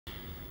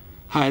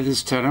Hi, this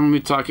is Ted. I'm going to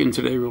be talking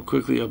today real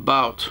quickly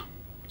about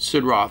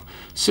Sid Roth.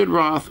 Sid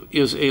Roth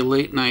is a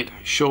late-night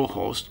show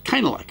host,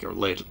 kind of like a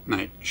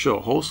late-night show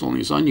host, only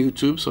he's on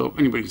YouTube, so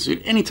anybody can see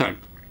it anytime.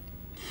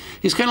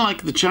 He's kind of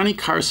like the Johnny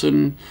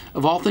Carson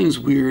of all things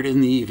weird in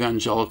the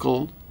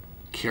evangelical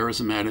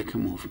charismatic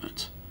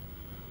movement.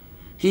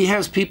 He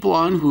has people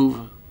on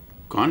who've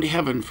gone to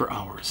heaven for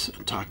hours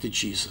and talked to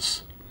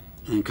Jesus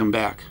and then come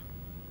back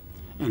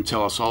and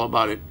tell us all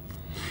about it.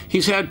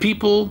 He's had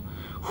people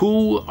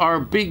who are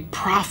big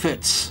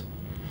prophets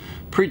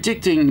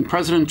predicting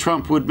President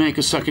Trump would make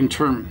a second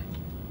term,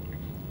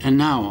 and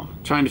now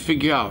trying to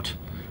figure out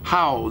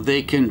how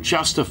they can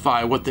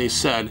justify what they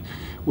said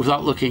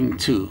without looking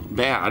too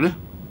bad.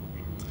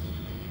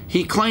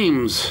 He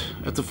claims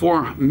at the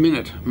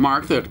 4-minute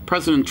mark that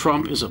President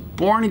Trump is a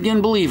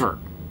born-again believer.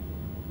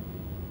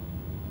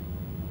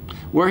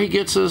 Where he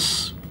gets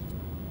us,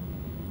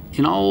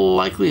 in all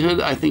likelihood,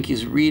 I think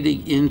he's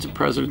reading into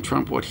President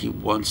Trump what he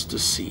wants to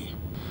see.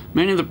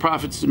 Many of the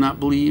prophets do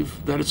not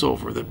believe that it's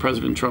over, that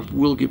President Trump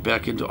will get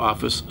back into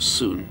office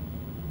soon.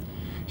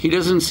 He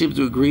doesn't seem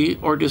to agree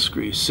or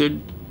disagree.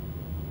 Sid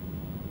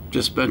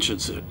just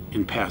mentions it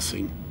in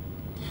passing.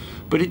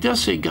 But he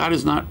does say God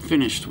is not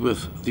finished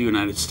with the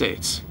United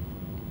States.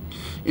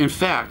 In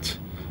fact,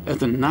 at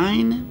the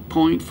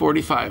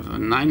 9.45, the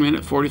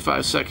 9-minute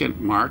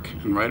 45-second mark,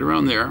 and right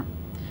around there,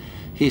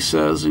 he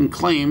says and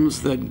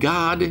claims that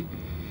God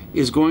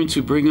is going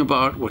to bring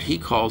about what he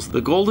calls the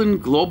golden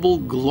global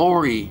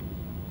glory.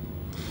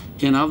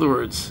 In other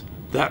words,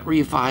 that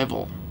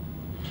revival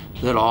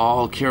that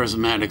all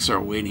charismatics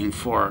are waiting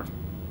for.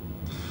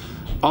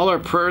 All our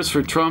prayers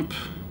for Trump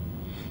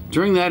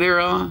during that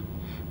era,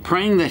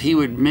 praying that he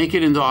would make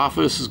it into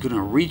office, is going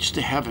to reach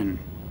to heaven.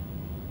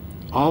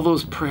 All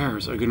those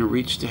prayers are going to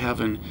reach to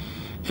heaven.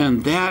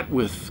 And that,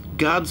 with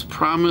God's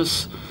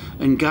promise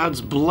and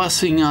God's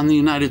blessing on the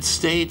United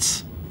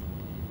States,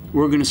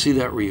 we're going to see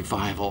that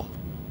revival.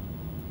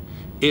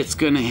 It's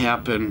going to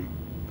happen.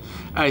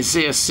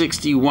 Isaiah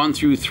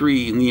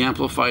 60:1-3 in the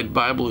Amplified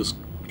Bible is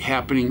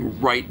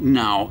happening right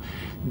now.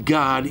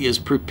 God is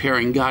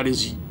preparing. God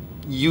is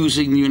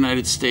using the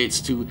United States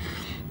to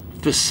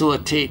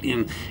facilitate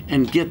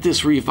and get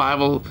this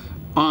revival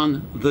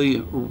on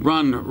the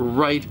run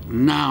right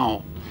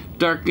now.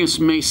 Darkness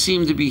may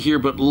seem to be here,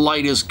 but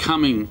light is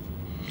coming.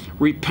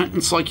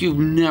 Repentance like you've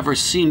never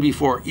seen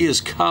before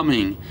is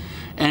coming.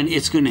 And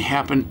it's going to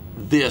happen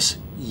this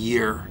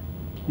year.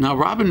 Now,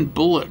 Robin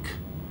Bullock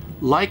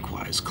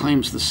likewise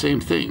claims the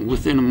same thing.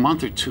 Within a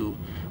month or two,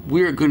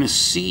 we're going to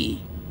see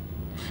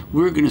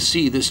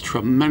this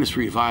tremendous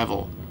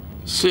revival.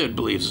 Sid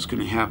believes it's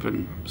going to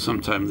happen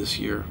sometime this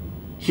year.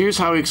 Here's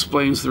how he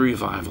explains the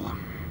revival.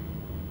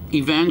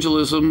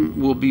 Evangelism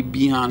will be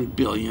beyond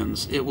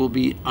billions. It will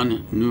be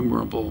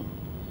innumerable.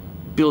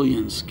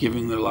 Billions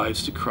giving their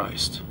lives to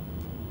Christ.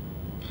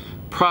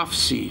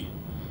 Prophecy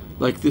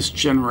like this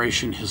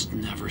generation has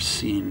never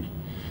seen.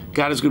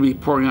 God is going to be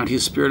pouring out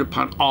his Spirit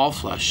upon all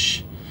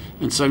flesh,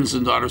 and sons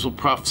and daughters will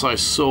prophesy.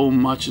 So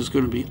much is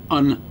going to be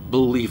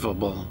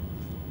unbelievable.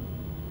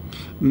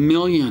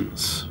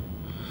 Millions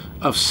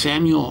of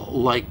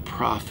Samuel-like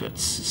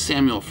prophets,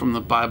 Samuel from the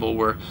Bible,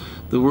 where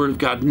the word of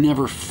God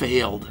never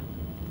failed.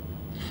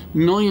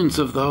 Millions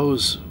of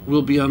those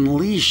will be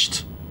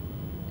unleashed.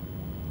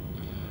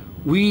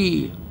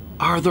 We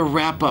are the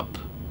wrap-up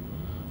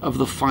of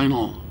the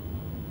final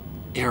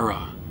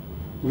era.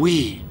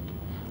 We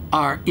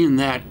are in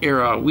that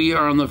era. We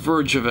are on the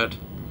verge of it.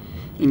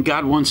 And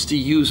God wants to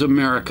use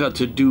America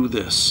to do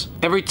this.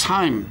 Every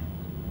time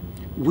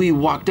we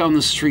walk down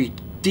the street,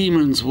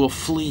 demons will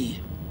flee.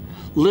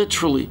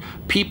 Literally,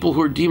 people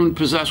who are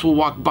demon-possessed will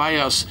walk by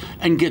us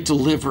and get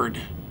delivered.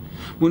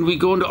 When we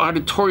go into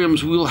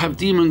auditoriums, we will have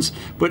demons,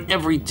 but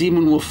every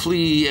demon will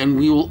flee and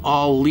we will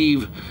all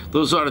leave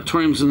those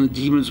auditoriums and the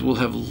demons will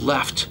have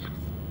left.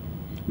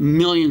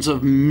 Millions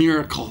of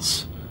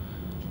miracles.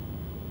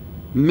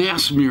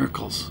 Mass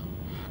miracles,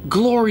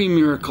 glory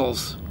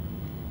miracles,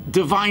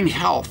 divine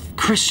health.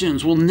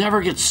 Christians will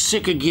never get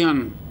sick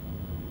again.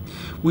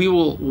 We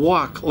will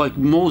walk like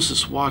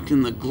Moses walked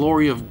in the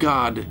glory of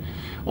God,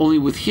 only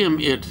with him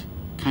it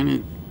kind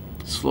of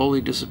slowly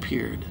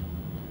disappeared.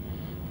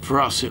 For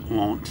us it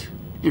won't.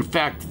 In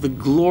fact, the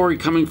glory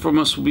coming from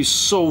us will be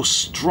so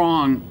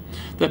strong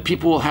that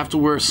people will have to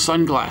wear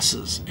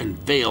sunglasses and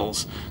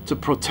veils to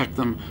protect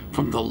them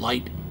from the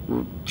light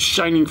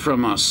shining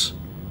from us.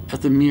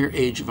 At the mere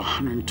age of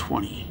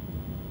 120,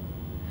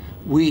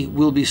 we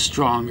will be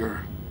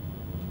stronger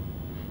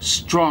than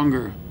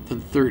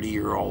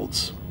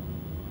 30-year-olds.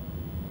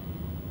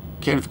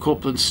 Kenneth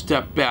Copeland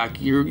stepped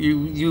back.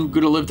 You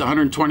going to live to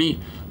 120?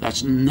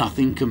 That's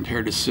nothing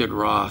compared to Sid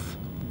Roth.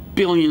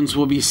 Billions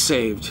will be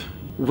saved,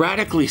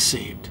 radically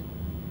saved,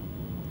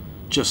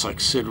 just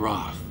like Sid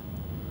Roth.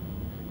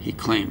 He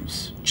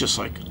claims, just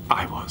like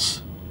I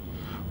was.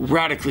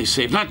 Radically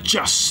saved, not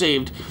just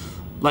saved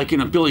like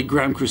in a Billy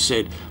Graham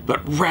crusade,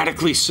 but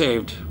radically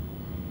saved.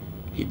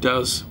 He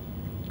does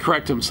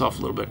correct himself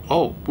a little bit.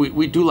 Oh,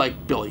 we do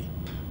like Billy.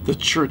 The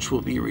church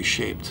will be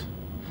reshaped.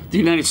 The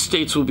United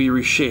States will be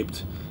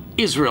reshaped.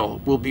 Israel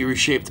will be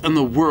reshaped, and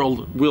the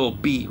world will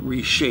be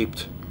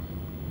reshaped.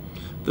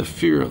 The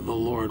fear of the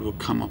Lord will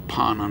come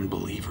upon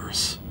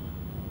unbelievers.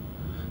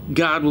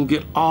 God will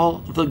get all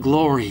the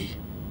glory.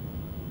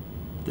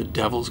 The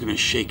devil's going to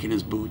shake in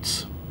his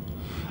boots.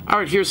 All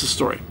right, here's the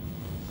story.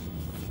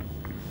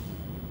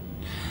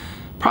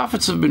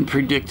 Prophets have been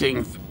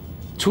predicting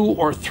 2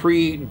 or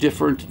 3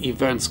 different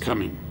events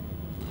coming.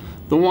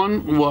 The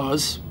one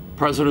was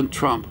President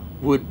Trump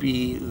would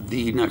be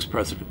the next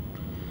president.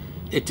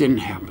 It didn't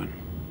happen.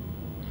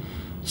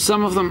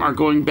 Some of them are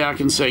going back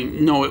and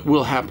saying, no, it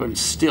will happen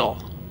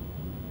still.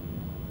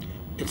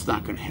 It's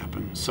not going to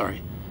happen.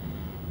 Sorry.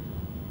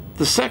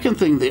 The second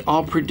thing they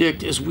all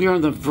predict is we are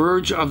on the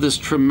verge of this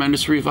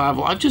tremendous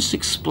revival. I've just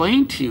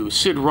explained to you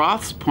Sid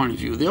Roth's point of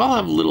view. They all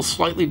have little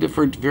slightly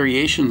different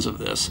variations of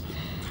this,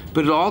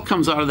 but it all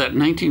comes out of that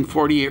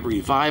 1948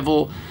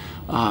 revival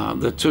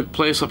that took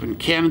place up in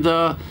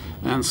Canada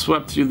and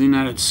swept through the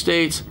United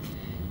States.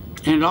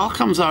 And it all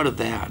comes out of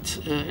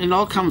that. It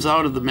all comes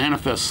out of the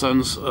manifest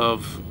sons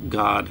of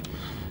God.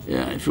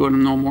 If you want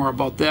to know more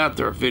about that,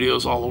 there are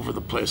videos all over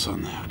the place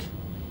on that.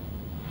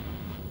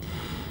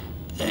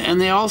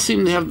 And they all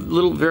seem to have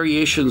little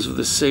variations of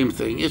the same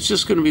thing. It's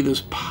just going to be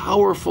this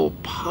powerful,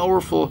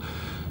 powerful,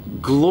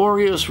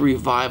 glorious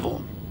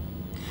revival.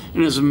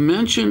 And as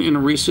mentioned in a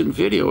recent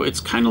video, it's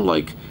kind of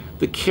like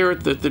the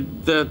carrot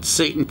that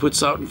Satan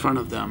puts out in front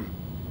of them.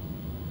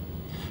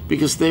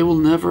 Because they will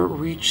never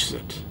reach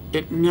it.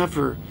 It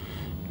never,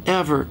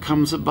 ever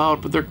comes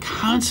about. But they're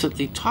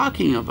constantly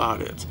talking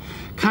about it.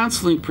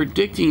 Constantly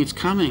predicting it's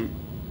coming.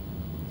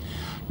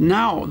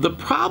 Now, the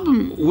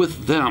problem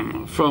with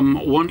them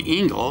from one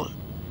angle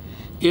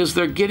is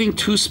they're getting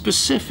too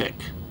specific.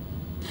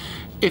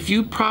 If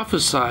you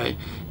prophesy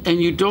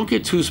and you don't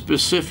get too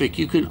specific,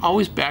 you can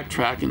always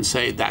backtrack and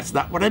say, that's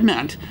not what I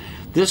meant.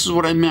 This is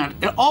what I meant.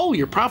 And, oh,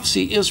 your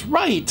prophecy is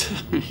right.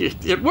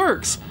 It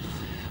works.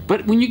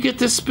 But when you get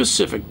this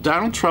specific,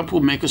 Donald Trump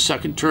will make a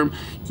second term,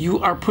 you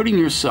are putting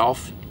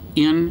yourself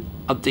in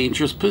a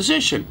dangerous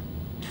position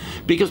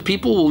because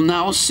people will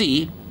now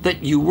see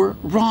that you were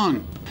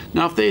wrong.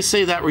 Now, if they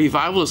say that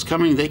revival is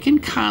coming, they can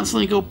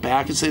constantly go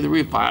back and say the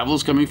revival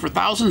is coming. For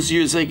thousands of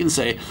years, they can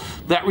say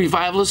that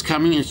revival is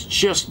coming. It's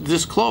just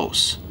this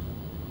close.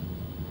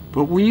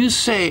 But when you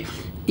say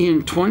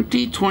in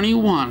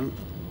 2021,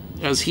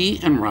 as he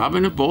and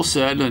Robin have both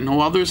said, and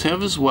no others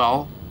have as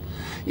well,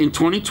 in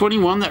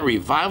 2021, that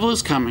revival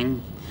is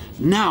coming.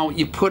 Now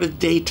you put a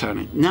date on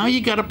it. Now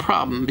you got a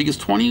problem because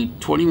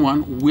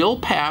 2021 will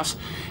pass,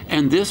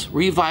 and this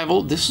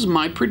revival, this is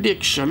my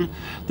prediction,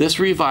 this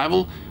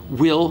revival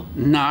will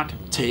not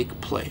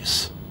take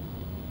place.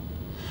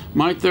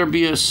 Might there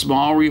be a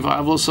small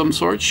revival of some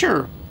sort?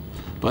 Sure,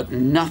 but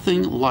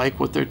nothing like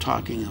what they're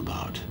talking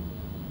about.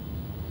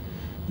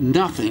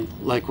 Nothing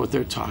like what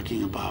they're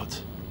talking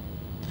about.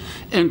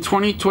 And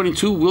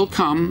 2022 will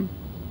come,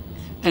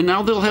 and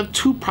now they'll have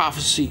 2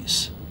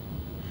 prophecies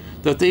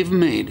that they've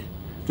made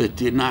that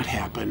did not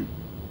happen.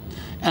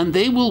 And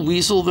they will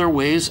weasel their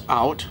ways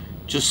out,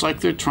 just like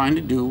they're trying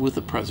to do with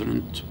the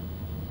president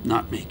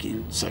not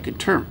making second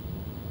term.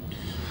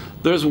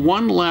 There's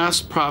one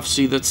last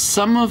prophecy that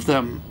some of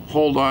them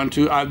hold on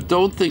to. I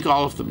don't think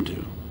all of them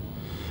do.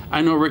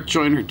 I know Rick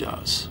Joyner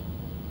does.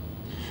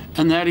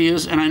 And that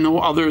is, and I know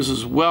others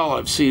as well,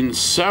 I've seen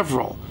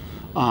several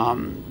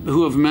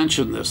who have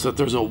mentioned this, that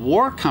there's a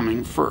war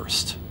coming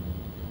first.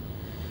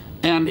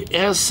 And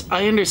as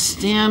I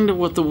understand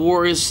what the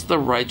war is, the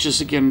righteous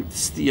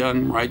against the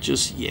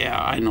unrighteous,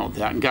 yeah, I know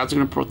that. And God's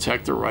going to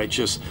protect the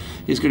righteous.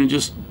 He's going to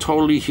just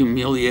totally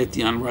humiliate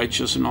the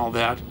unrighteous and all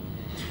that.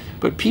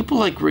 But people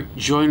like Rick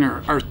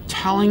Joyner are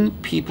telling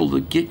people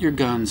to get your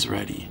guns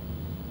ready.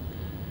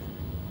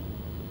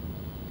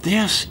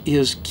 This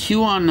is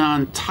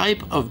QAnon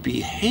type of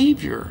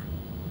behavior.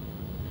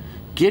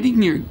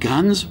 Getting your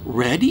guns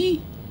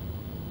ready?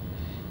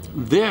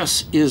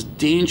 This is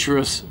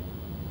dangerous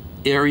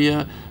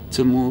area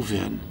to move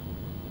in.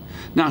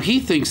 Now, he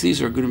thinks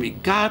these are going to be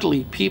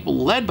godly people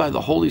led by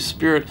the Holy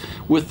Spirit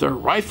with their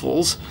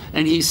rifles,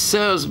 and he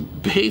says,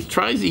 he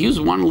tries to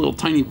use one little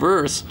tiny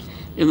verse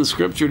in the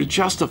scripture to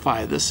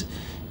justify this,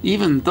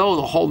 even though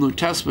the whole New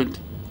Testament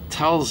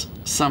tells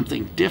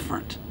something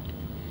different.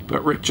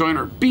 But Rick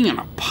Joyner, being an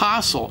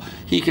apostle,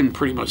 he can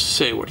pretty much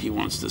say what he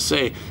wants to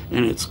say,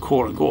 and it's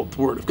quote-unquote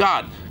the Word of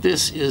God.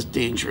 This is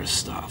dangerous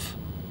stuff.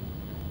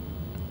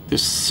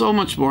 There's so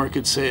much more I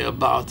could say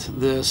about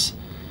this,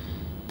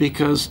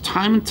 because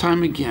time and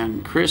time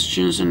again,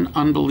 Christians and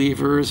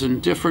unbelievers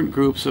and different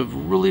groups have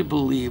really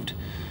believed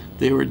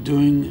they were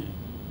doing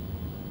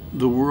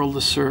the world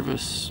a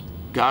service,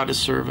 God a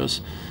service,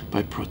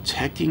 by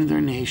protecting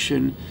their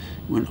nation,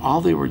 when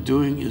all they were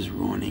doing is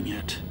ruining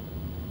it.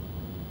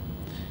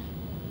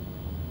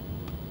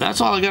 That's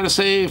all I got to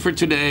say for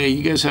today.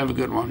 You guys have a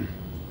good one.